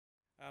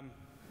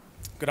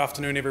Good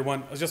afternoon,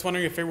 everyone. I was just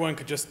wondering if everyone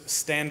could just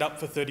stand up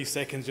for 30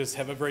 seconds, just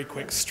have a very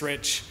quick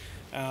stretch,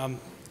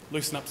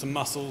 loosen up some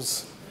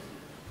muscles.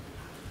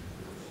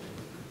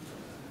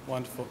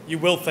 Wonderful. You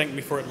will thank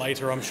me for it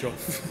later, I'm sure.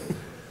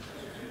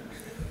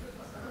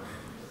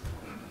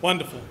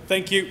 Wonderful.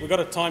 Thank you. We've got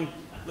a time.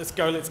 Let's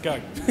go, let's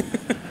go.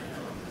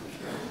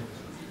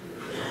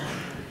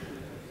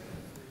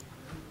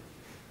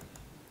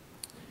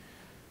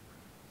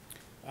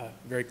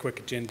 Very quick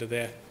agenda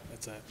there.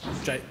 That's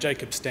a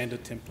Jacob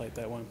standard template,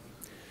 that one.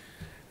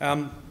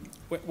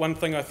 One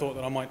thing I thought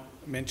that I might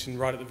mention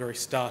right at the very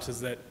start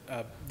is that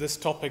this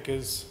topic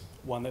is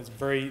one that's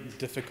very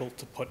difficult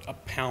to put a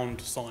pound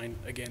sign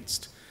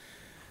against.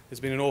 There's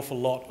been an awful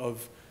lot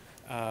of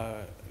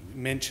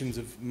mentions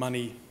of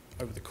money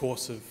over the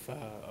course of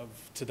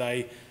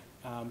today.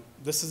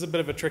 This is a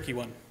bit of a tricky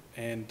one,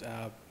 and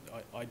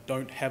I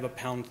don't have a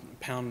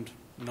pound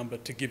number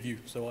to give you,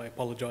 so I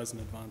apologise in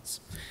advance.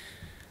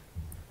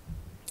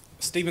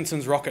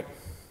 Stephenson's rocket,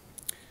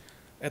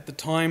 at the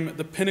time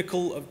the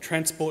pinnacle of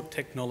transport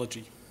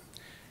technology,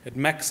 it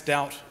maxed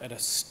out at a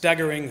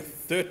staggering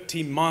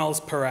 30 miles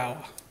per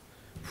hour.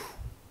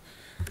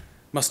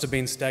 Must have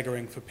been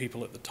staggering for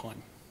people at the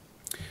time.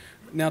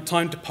 Now,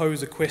 time to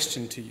pose a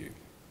question to you.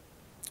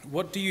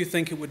 What do you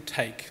think it would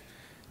take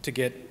to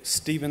get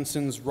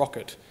Stephenson's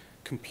rocket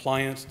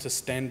compliant to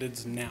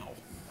standards now?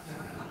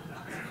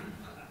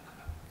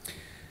 I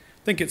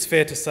think it's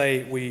fair to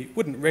say we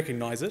wouldn't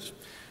recognise it,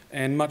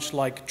 and much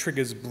like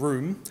Trigger's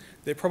broom,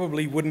 there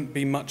probably wouldn't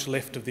be much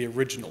left of the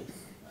original.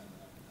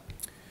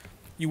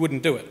 You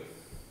wouldn't do it.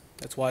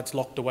 That's why it's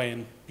locked away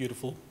in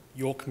beautiful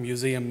York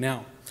Museum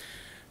now,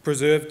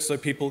 preserved so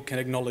people can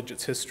acknowledge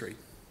its history.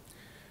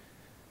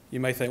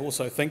 You may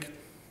also think,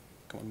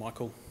 come on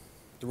Michael,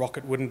 the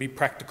rocket wouldn't be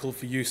practical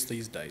for use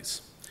these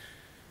days.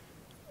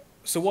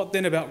 So what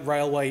then about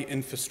railway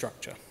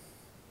infrastructure?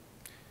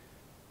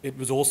 It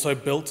was also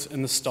built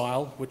in the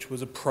style which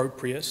was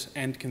appropriate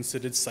and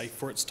considered safe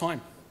for its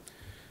time.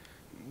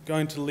 I'm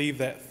going to leave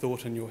that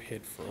thought in your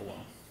head for a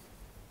while.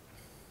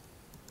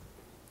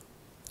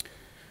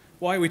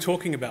 Why are we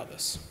talking about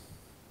this?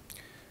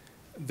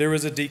 There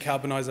is a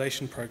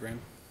decarbonisation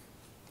program.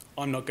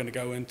 I'm not going to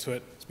go into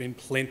it. There's been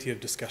plenty of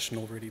discussion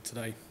already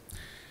today.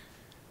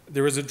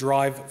 There is a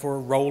drive for a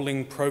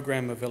rolling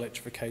program of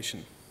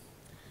electrification.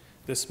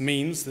 This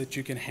means that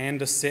you can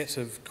hand a set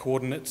of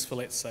coordinates for,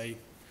 let's say,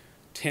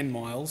 10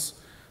 miles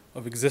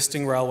of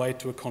existing railway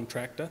to a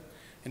contractor,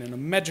 and in a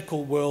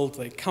magical world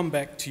they come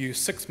back to you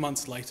 6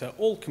 months later,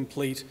 all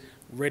complete,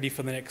 ready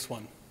for the next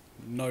one,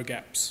 no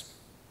gaps.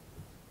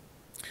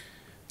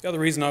 The other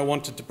reason I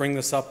wanted to bring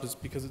this up is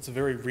because it's a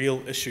very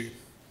real issue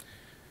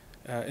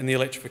in the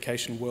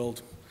electrification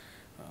world.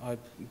 I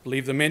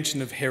believe the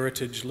mention of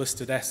heritage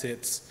listed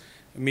assets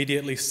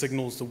immediately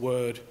signals the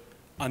word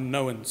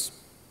unknowns.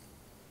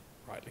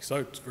 Rightly so,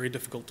 it's very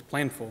difficult to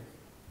plan for.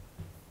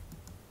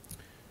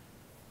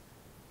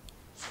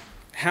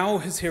 How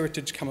has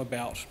heritage come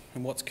about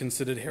and what's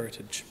considered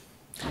heritage?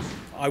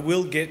 I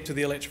will get to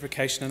the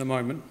electrification in a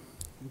moment,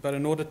 but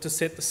in order to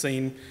set the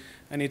scene,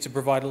 I need to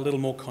provide a little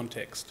more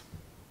context.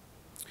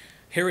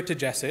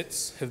 Heritage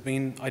assets have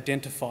been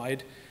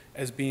identified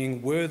as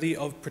being worthy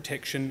of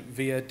protection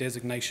via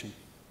designation,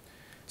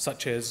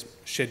 such as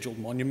scheduled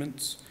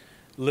monuments,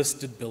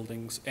 listed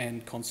buildings,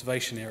 and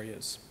conservation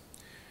areas.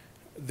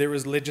 There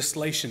is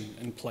legislation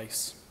in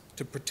place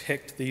to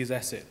protect these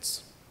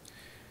assets.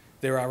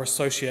 There are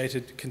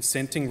associated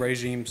consenting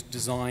regimes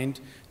designed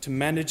to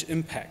manage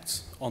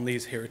impacts on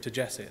these heritage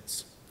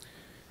assets.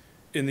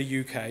 In the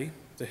UK,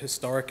 the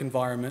historic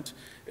environment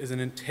is an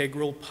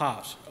integral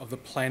part of the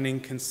planning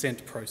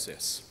consent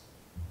process.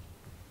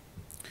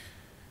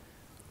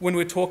 When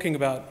we're talking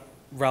about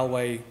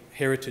railway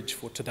heritage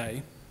for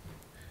today,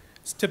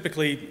 it's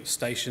typically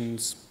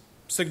stations,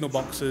 signal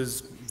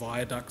boxes,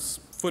 viaducts,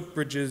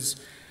 footbridges,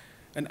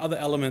 and other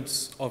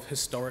elements of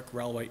historic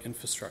railway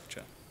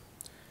infrastructure.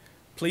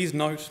 Please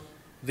note,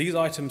 these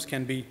items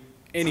can be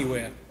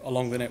anywhere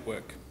along the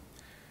network.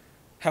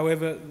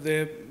 However,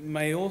 there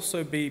may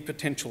also be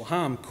potential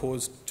harm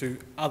caused to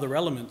other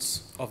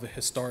elements of the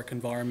historic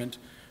environment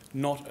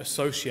not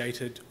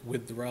associated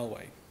with the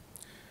railway.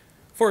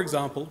 For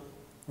example,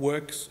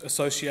 works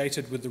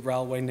associated with the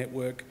railway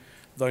network,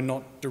 though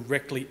not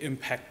directly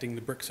impacting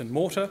the bricks and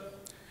mortar,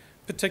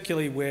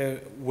 particularly where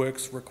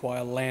works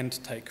require land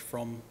take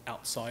from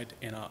outside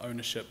NR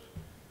ownership,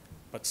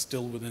 but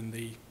still within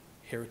the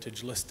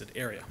heritage listed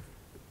area.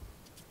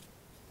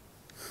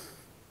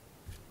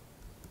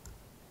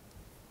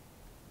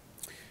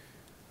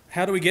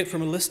 How do we get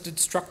from a listed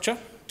structure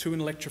to an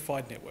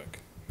electrified network?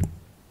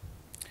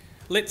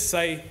 Let's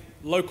say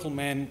local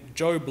man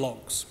Joe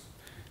Bloggs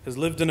has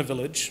lived in a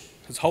village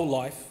his whole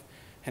life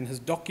and has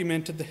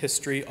documented the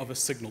history of a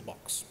signal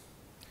box.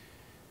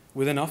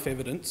 With enough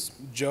evidence,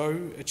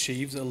 Joe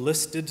achieves a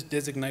listed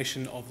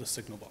designation of the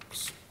signal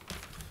box.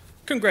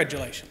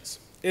 Congratulations,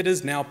 it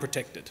is now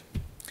protected.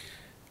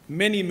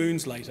 Many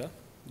moons later,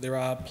 there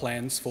are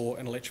plans for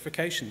an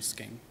electrification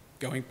scheme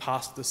going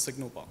past the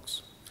signal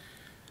box.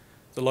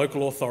 The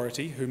local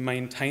authority who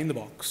maintain the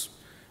box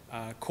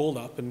are called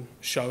up and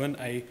shown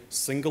a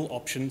single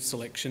option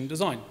selection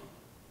design.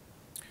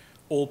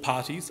 All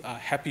parties are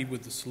happy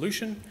with the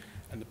solution,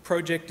 and the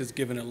project is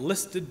given a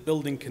listed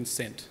building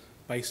consent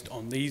based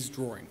on these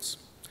drawings.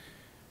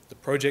 The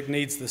project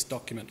needs this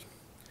document.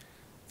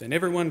 Then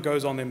everyone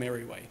goes on their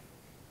merry way.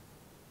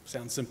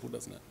 Sounds simple,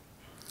 doesn't it?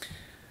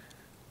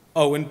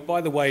 Oh, and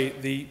by the way,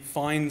 the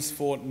fines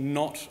for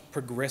not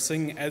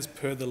progressing as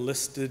per the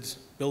listed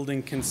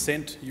building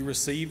consent you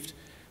received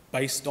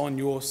based on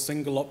your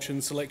single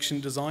option selection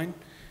design,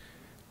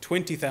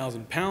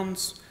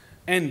 £20,000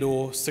 and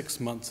or 6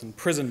 months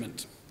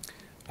imprisonment.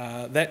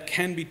 That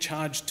can be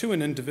charged to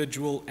an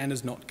individual and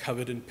is not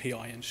covered in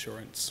PI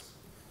insurance.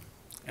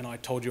 And I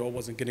told you I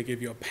wasn't going to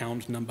give you a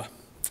pound number.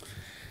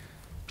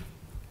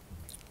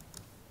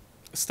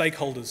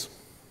 Stakeholders.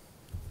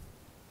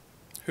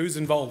 Who's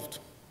involved?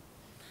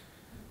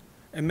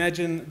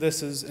 Imagine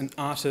this is an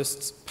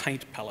artist's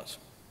paint palette.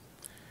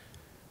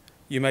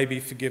 You may be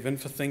forgiven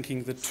for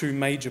thinking the two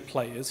major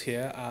players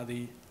here are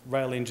the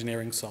rail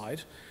engineering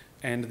side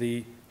and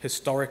the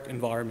Historic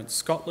Environment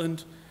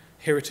Scotland,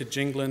 Heritage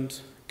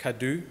England,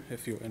 Cadw,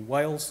 if you're in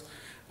Wales,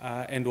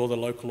 and or the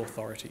local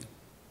authority.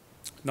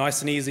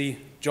 Nice and easy,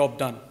 job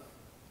done.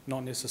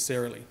 Not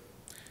necessarily.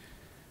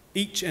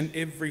 Each and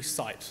every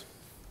site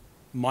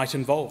might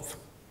involve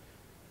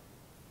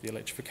the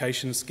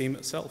electrification scheme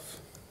itself,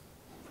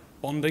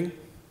 bonding,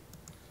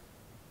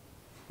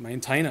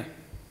 maintainer,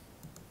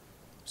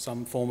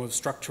 some form of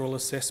structural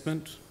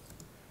assessment,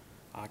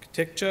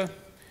 architecture,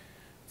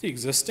 the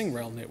existing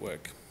rail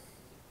network,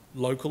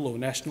 local or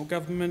national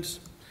government,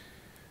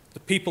 the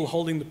people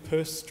holding the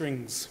purse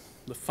strings,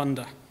 the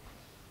funder.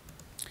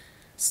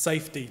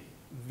 Safety,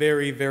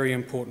 very, very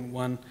important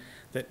one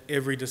that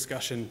every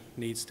discussion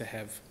needs to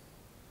have.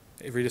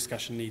 Every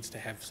discussion needs to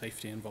have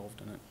safety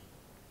involved in it.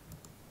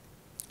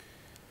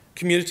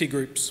 Community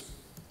groups,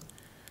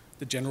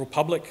 the general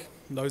public,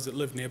 those that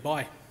live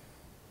nearby.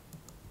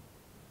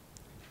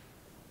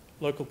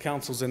 Local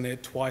council's in there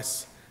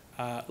twice,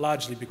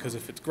 largely because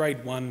if it's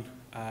grade 1,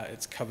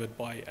 it's covered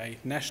by a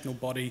national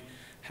body.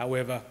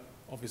 However,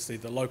 obviously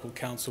the local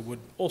council would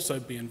also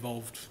be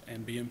involved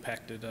and be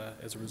impacted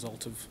as a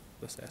result of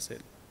this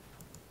asset.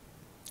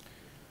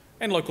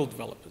 And local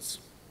developers.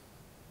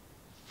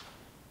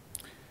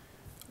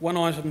 One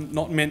item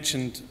not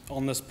mentioned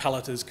on this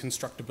palette is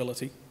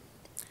constructability.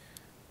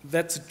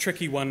 That's a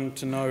tricky one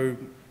to know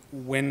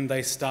when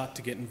they start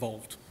to get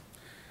involved.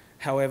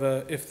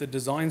 However, if the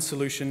design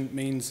solution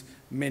means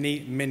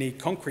many, many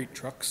concrete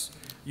trucks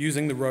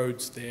using the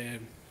roads, there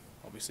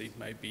obviously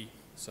may be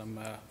some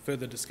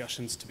further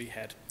discussions to be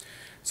had.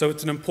 So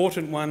it's an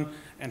important one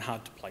and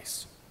hard to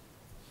place.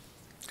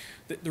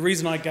 The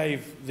reason I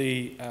gave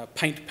the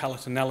paint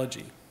palette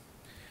analogy,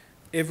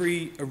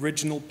 every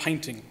original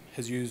painting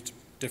has used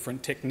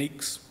different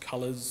techniques,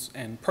 colours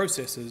and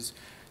processes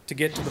to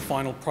get to the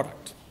final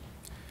product.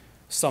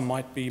 Some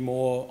might be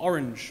more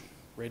orange,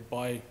 led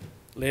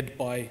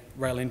by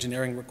rail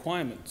engineering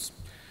requirements.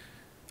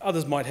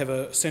 Others might have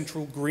a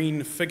central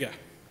green figure,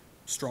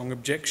 strong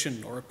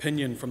objection or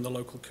opinion from the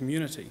local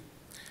community.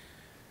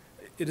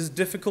 It is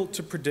difficult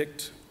to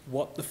predict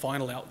what the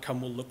final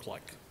outcome will look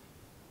like.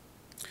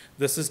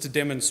 This is to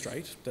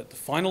demonstrate that the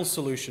final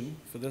solution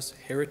for this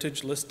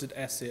heritage-listed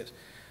asset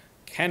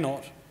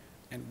cannot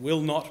and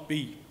will not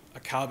be a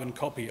carbon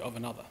copy of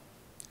another.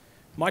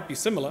 Might be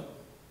similar,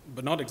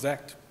 but not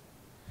exact.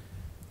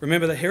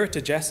 Remember, the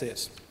heritage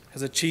asset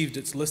has achieved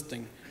its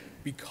listing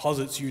because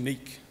it's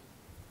unique.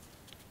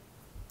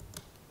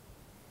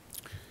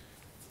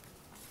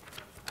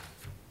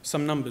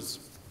 Some numbers.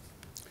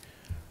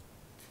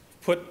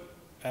 Put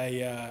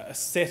a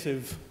set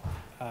of,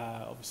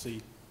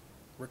 obviously,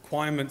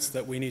 requirements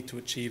that we need to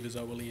achieve as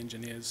OLE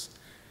engineers.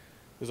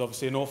 There's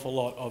obviously an awful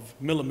lot of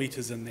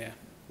millimetres in there.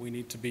 We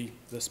need to be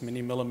this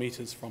many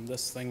millimetres from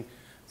this thing,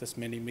 this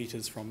many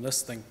metres from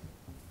this thing.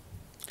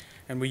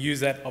 And we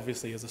use that,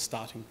 obviously, as a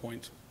starting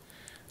point.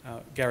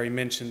 Gary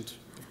mentioned,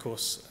 of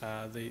course,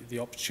 the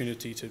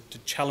opportunity to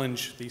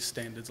challenge these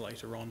standards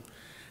later on.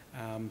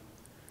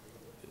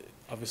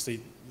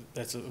 Obviously,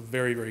 that's a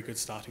very, very good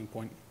starting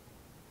point.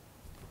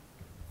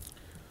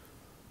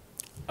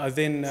 I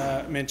then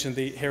mentioned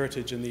the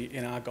heritage and the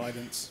NR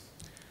guidance.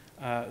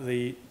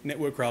 The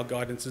Network Rail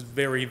guidance is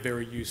very,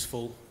 very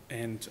useful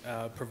and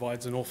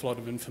provides an awful lot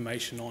of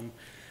information on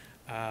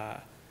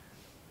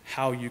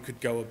how you could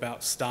go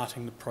about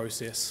starting the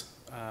process,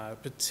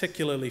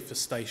 particularly for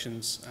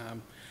stations,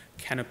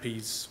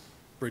 canopies,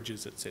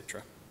 bridges,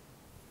 etc.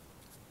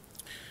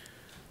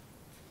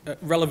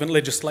 Relevant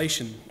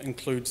legislation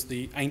includes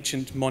the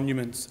Ancient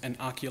Monuments and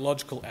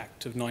Archaeological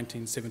Act of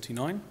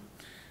 1979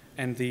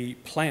 and the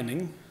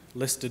Planning,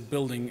 Listed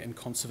Building and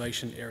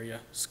Conservation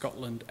Area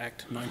Scotland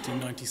Act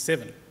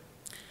 1997.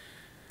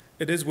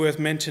 It is worth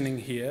mentioning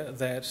here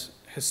that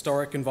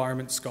Historic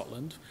Environment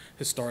Scotland,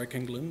 Historic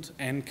England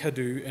and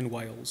Cadw in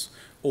Wales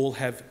all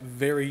have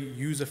very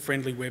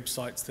user-friendly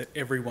websites that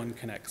everyone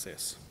can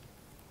access.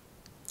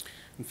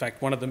 In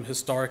fact, one of them,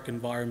 Historic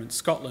Environment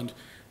Scotland,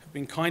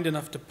 been kind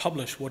enough to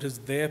publish what is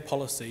their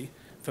policy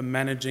for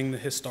managing the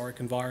historic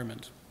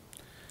environment.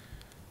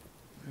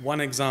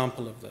 One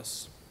example of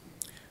this: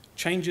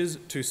 changes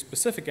to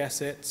specific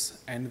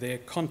assets and their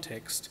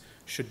context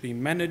should be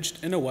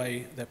managed in a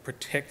way that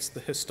protects the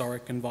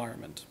historic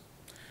environment.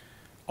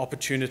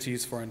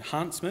 Opportunities for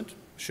enhancement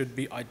should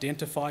be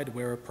identified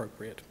where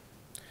appropriate.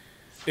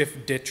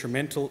 If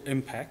detrimental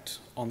impact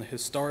on the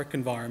historic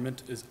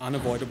environment is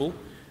unavoidable,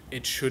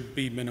 it should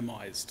be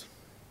minimised.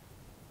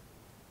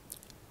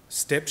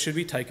 Steps should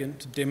be taken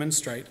to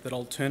demonstrate that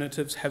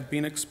alternatives have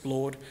been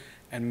explored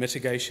and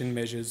mitigation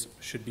measures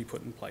should be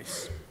put in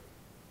place.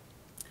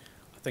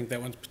 I think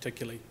that one's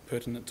particularly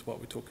pertinent to what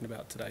we're talking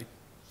about today.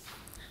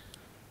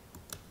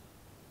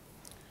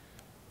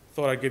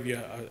 Thought I'd give you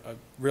a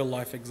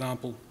real-life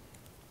example.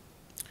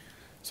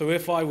 So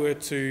if I were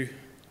to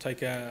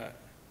take a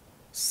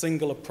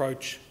single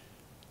approach,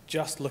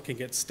 just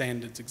looking at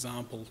standards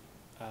example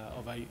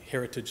of a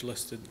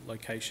heritage-listed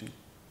location,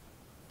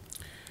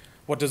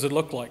 what does it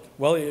look like?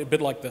 Well, a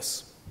bit like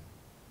this.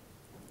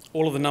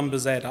 All of the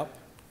numbers add up,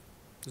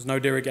 there's no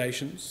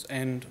derogations,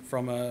 and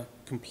from a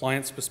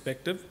compliance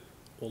perspective,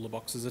 all the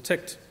boxes are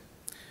ticked.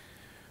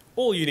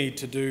 All you need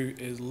to do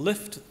is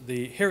lift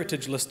the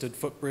heritage-listed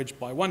footbridge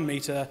by 1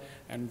 metre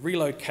and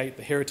relocate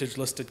the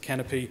heritage-listed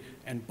canopy,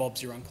 and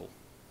Bob's your uncle.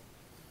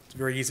 It's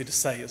very easy to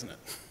say, isn't it?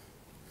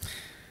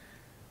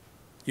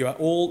 You are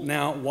all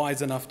now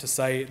wise enough to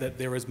say that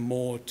there is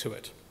more to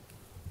it.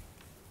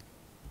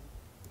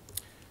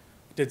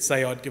 I did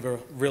say I'd give a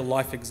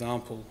real-life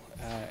example,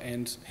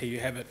 and here you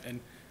have it.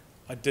 And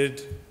I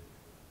did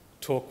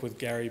talk with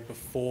Gary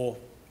before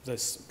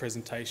this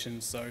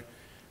presentation, so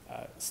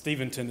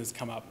Steventon has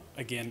come up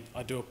again.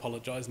 I do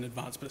apologise in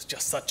advance, but it's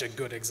just such a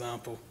good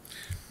example.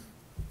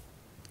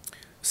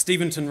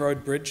 Steventon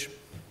Road Bridge,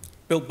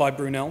 built by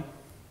Brunel,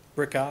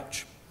 brick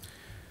arch,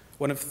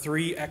 one of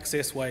 3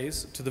 access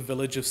ways to the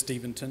village of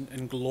Steventon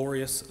in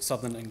glorious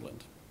southern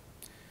England.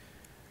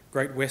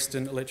 Great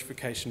Western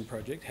Electrification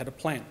project had a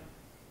plan.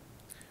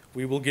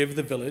 We will give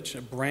the village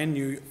a brand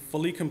new,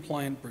 fully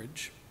compliant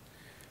bridge,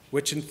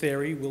 which in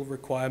theory will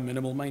require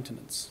minimal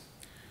maintenance.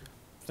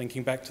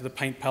 Thinking back to the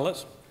paint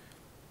palette,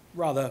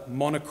 rather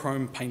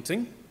monochrome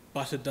painting,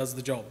 but it does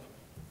the job.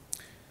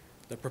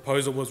 The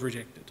proposal was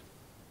rejected.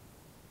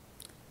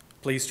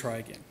 Please try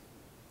again.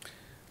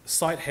 The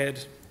site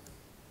had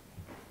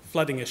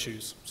flooding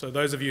issues, so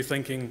those of you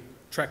thinking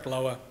track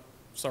lower,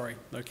 sorry,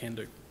 no can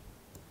do.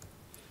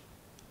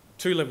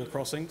 2 level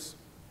crossings,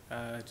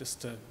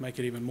 just to make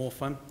it even more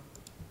fun.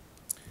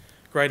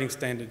 Grading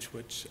standards,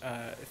 which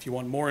if you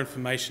want more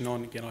information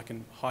on, again, I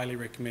can highly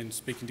recommend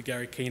speaking to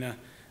Gary Keener.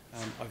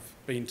 I've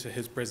been to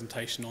his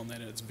presentation on that,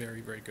 and it's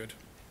very, very good.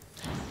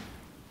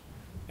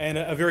 And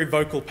a very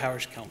vocal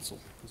parish council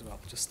as well,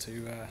 just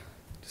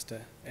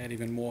to add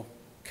even more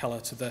colour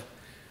to the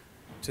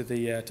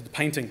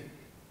painting.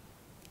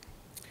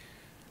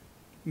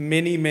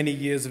 Many, many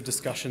years of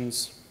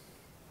discussions,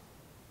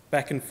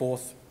 back and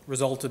forth,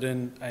 resulted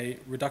in a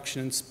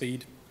reduction in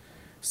speed,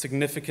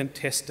 significant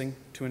testing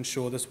to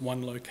ensure this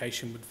one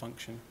location would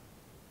function.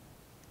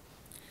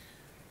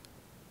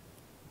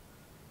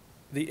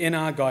 The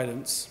NR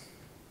guidance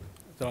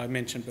that I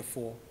mentioned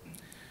before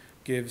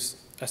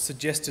gives a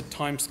suggested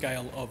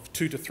timescale of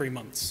 2 to 3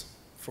 months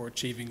for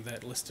achieving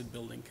that listed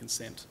building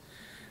consent.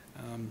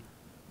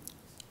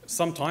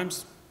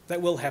 Sometimes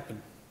that will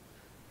happen.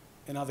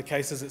 In other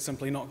cases, it's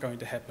simply not going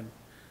to happen.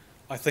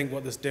 I think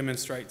what this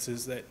demonstrates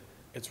is that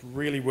it's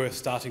really worth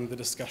starting the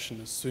discussion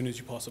as soon as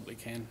you possibly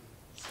can.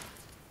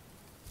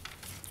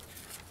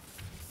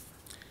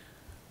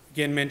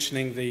 Again,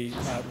 mentioning the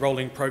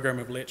rolling program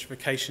of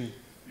electrification.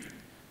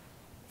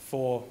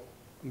 For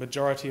a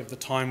majority of the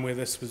time where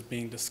this was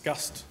being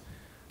discussed,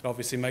 it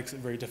obviously makes it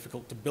very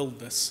difficult to build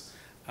this,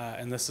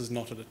 and this is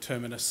not at a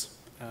terminus.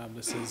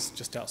 This is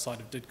just outside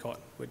of Didcot,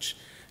 which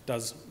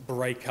does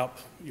break up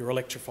your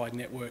electrified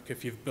network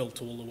if you've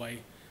built all the way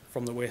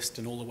from the west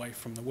and all the way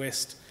from the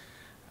west.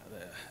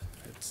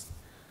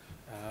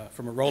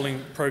 From a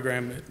rolling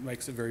program, it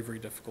makes it very, very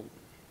difficult.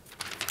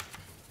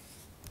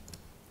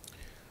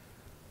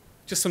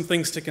 Just some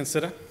things to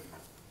consider.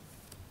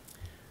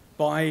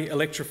 By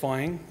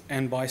electrifying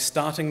and by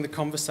starting the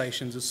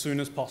conversations as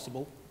soon as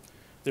possible,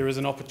 there is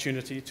an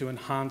opportunity to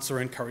enhance or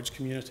encourage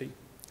community.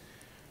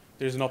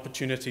 There's an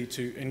opportunity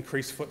to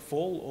increase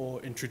footfall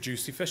or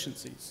introduce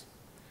efficiencies.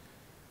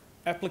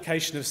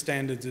 Application of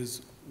standards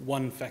is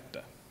one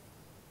factor.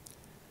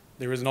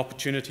 There is an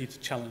opportunity to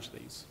challenge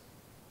these.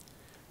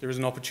 There is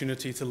an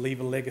opportunity to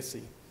leave a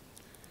legacy.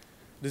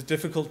 It is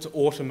difficult to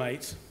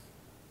automate.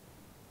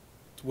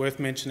 It's worth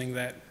mentioning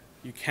that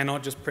you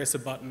cannot just press a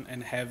button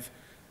and have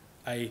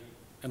an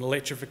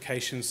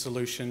electrification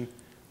solution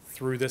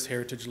through this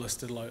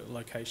heritage-listed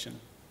location.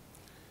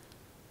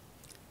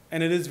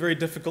 And it is very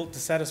difficult to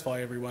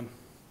satisfy everyone.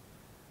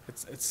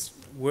 It's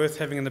worth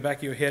having in the back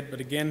of your head, but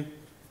again,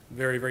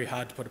 very, very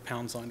hard to put a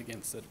pound sign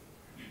against it.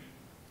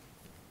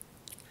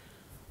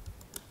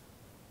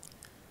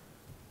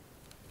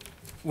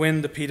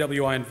 When the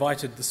PWI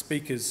invited the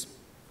speakers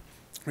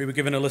We were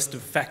given a list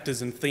of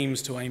factors and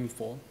themes to aim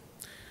for.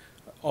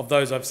 Of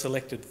those, I've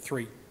selected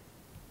 3.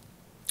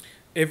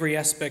 Every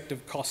aspect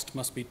of cost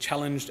must be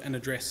challenged and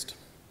addressed.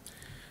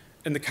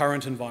 In the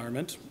current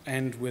environment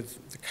and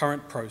with the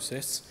current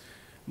process,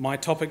 my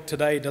topic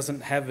today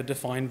doesn't have a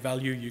defined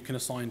value you can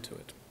assign to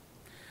it.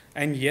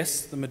 And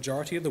yes, the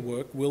majority of the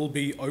work will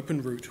be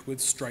open route with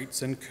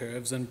straights and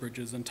curves and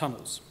bridges and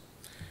tunnels.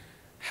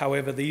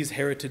 However, these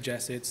heritage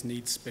assets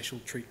need special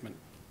treatment.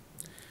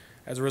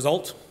 As a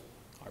result,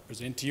 I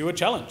present to you a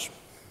challenge.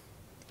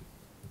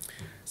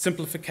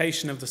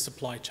 Simplification of the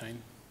supply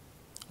chain.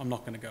 I'm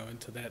not going to go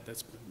into that,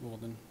 that's more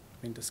than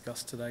been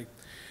discussed today.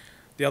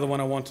 The other one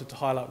I wanted to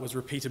highlight was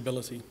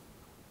repeatability.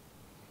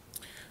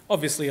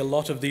 Obviously, a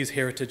lot of these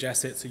heritage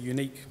assets are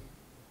unique.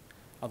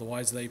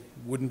 Otherwise, they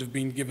wouldn't have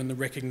been given the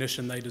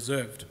recognition they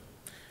deserved.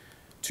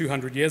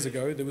 200 years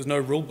ago, there was no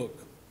rule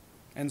book.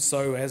 And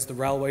so, as the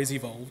railways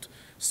evolved,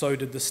 so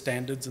did the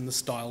standards and the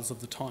styles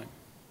of the time.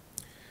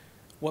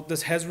 What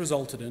this has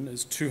resulted in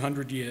is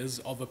 200 years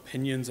of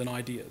opinions and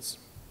ideas.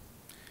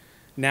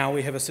 Now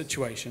we have a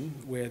situation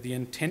where the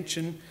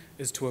intention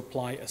is to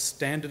apply a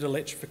standard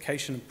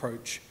electrification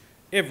approach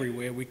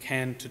everywhere we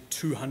can to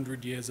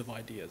 200 years of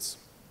ideas.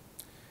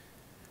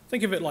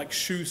 Think of it like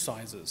shoe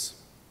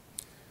sizes.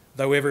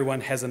 Though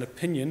everyone has an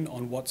opinion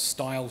on what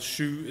style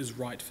shoe is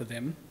right for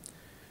them,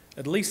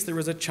 at least there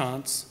is a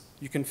chance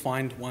you can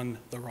find one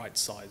the right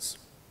size.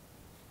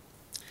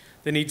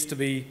 There needs to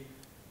be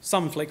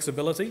some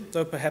flexibility,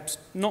 though perhaps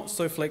not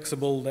so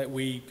flexible that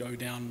we go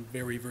down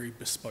very, very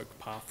bespoke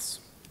paths.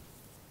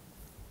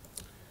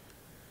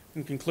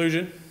 In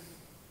conclusion,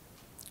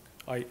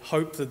 I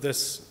hope that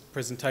this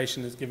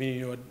presentation has given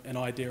you an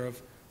idea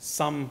of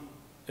some,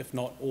 if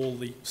not all,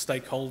 the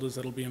stakeholders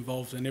that will be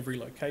involved in every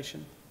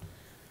location.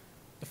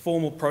 The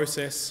formal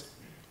process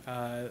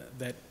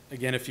that,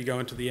 again, if you go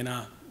into the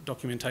NR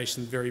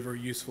documentation, is very,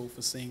 very useful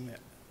for seeing that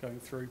going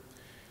through.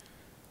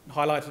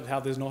 Highlighted how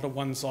there's not a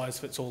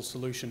one-size-fits-all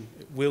solution.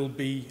 It will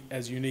be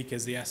as unique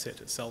as the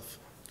asset itself.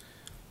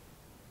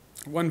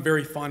 One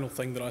very final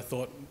thing that I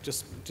thought,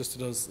 just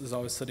as I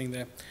was sitting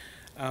there,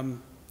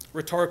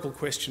 rhetorical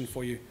question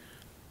for you.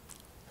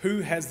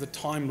 Who has the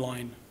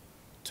timeline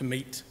to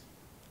meet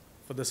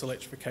for this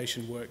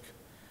electrification work?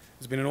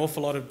 There's been an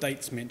awful lot of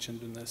dates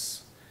mentioned in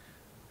this.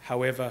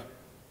 However,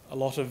 a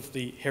lot of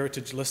the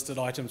heritage listed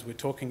items we're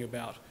talking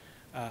about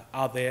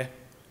are there.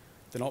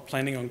 They're not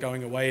planning on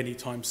going away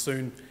anytime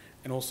soon,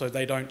 and also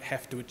they don't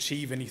have to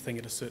achieve anything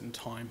at a certain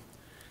time.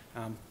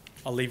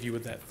 I'll leave you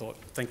with that thought.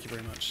 Thank you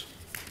very much.